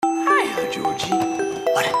Georgie.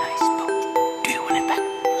 What a nice boat. Do you want it back?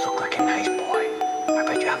 You look like a nice boy. I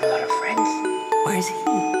bet you have a lot of friends. Where's he?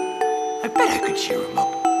 I bet I could cheer him up.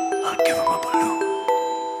 I'll give him a balloon.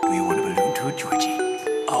 Do you want a balloon too, Georgie?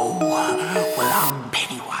 Oh, well, I'm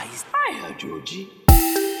Pennywise. Hiya, Georgie.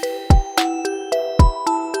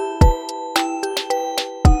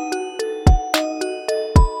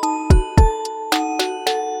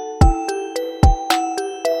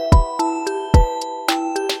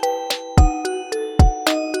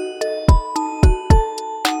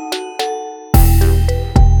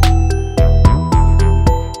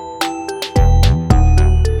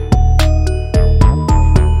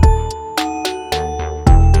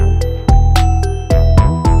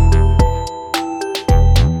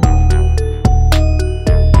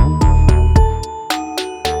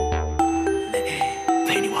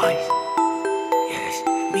 Pennywise. Yes,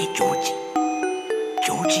 meet Georgie.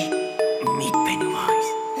 Georgie, meet Pennywise.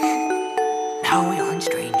 Now we aren't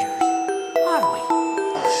strangers, are we?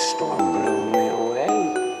 A storm blew me away.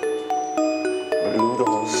 Blew the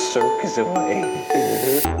whole circus away.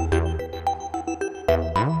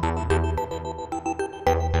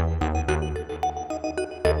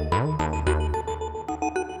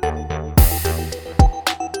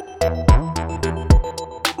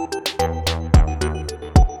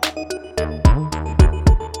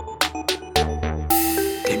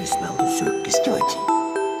 Can you smell the circus, Georgie?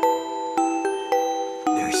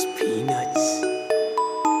 There's peanuts,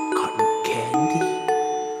 cotton candy,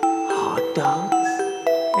 hot dogs,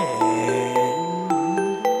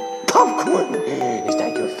 and Popcorn! Is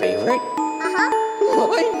that your favorite? Uh-huh.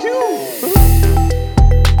 Mine too!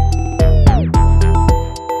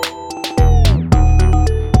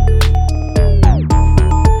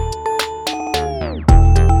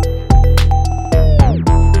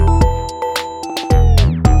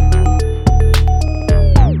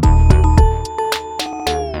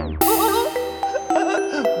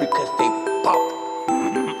 Because they pop.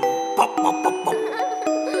 pop, pop, pop, pop.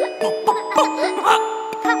 Pop, pop, pop.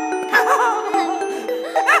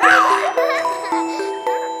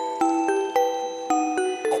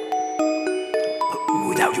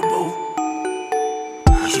 Without your bow,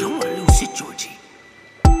 you don't want to lose it, Georgie.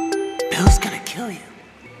 Bill's gonna kill you.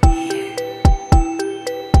 Here,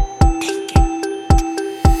 take it.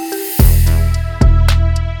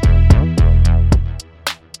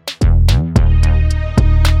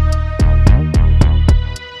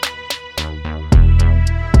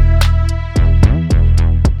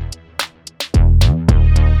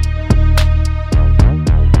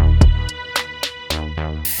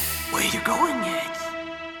 Where you going yet?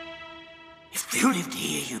 If you lived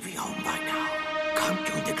here, you'd be home by now. Come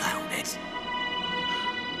join the clownettes.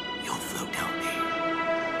 You'll float down there.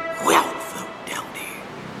 We'll float down there.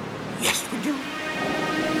 Yes, we do.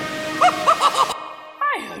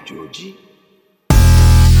 Hiya, Georgie.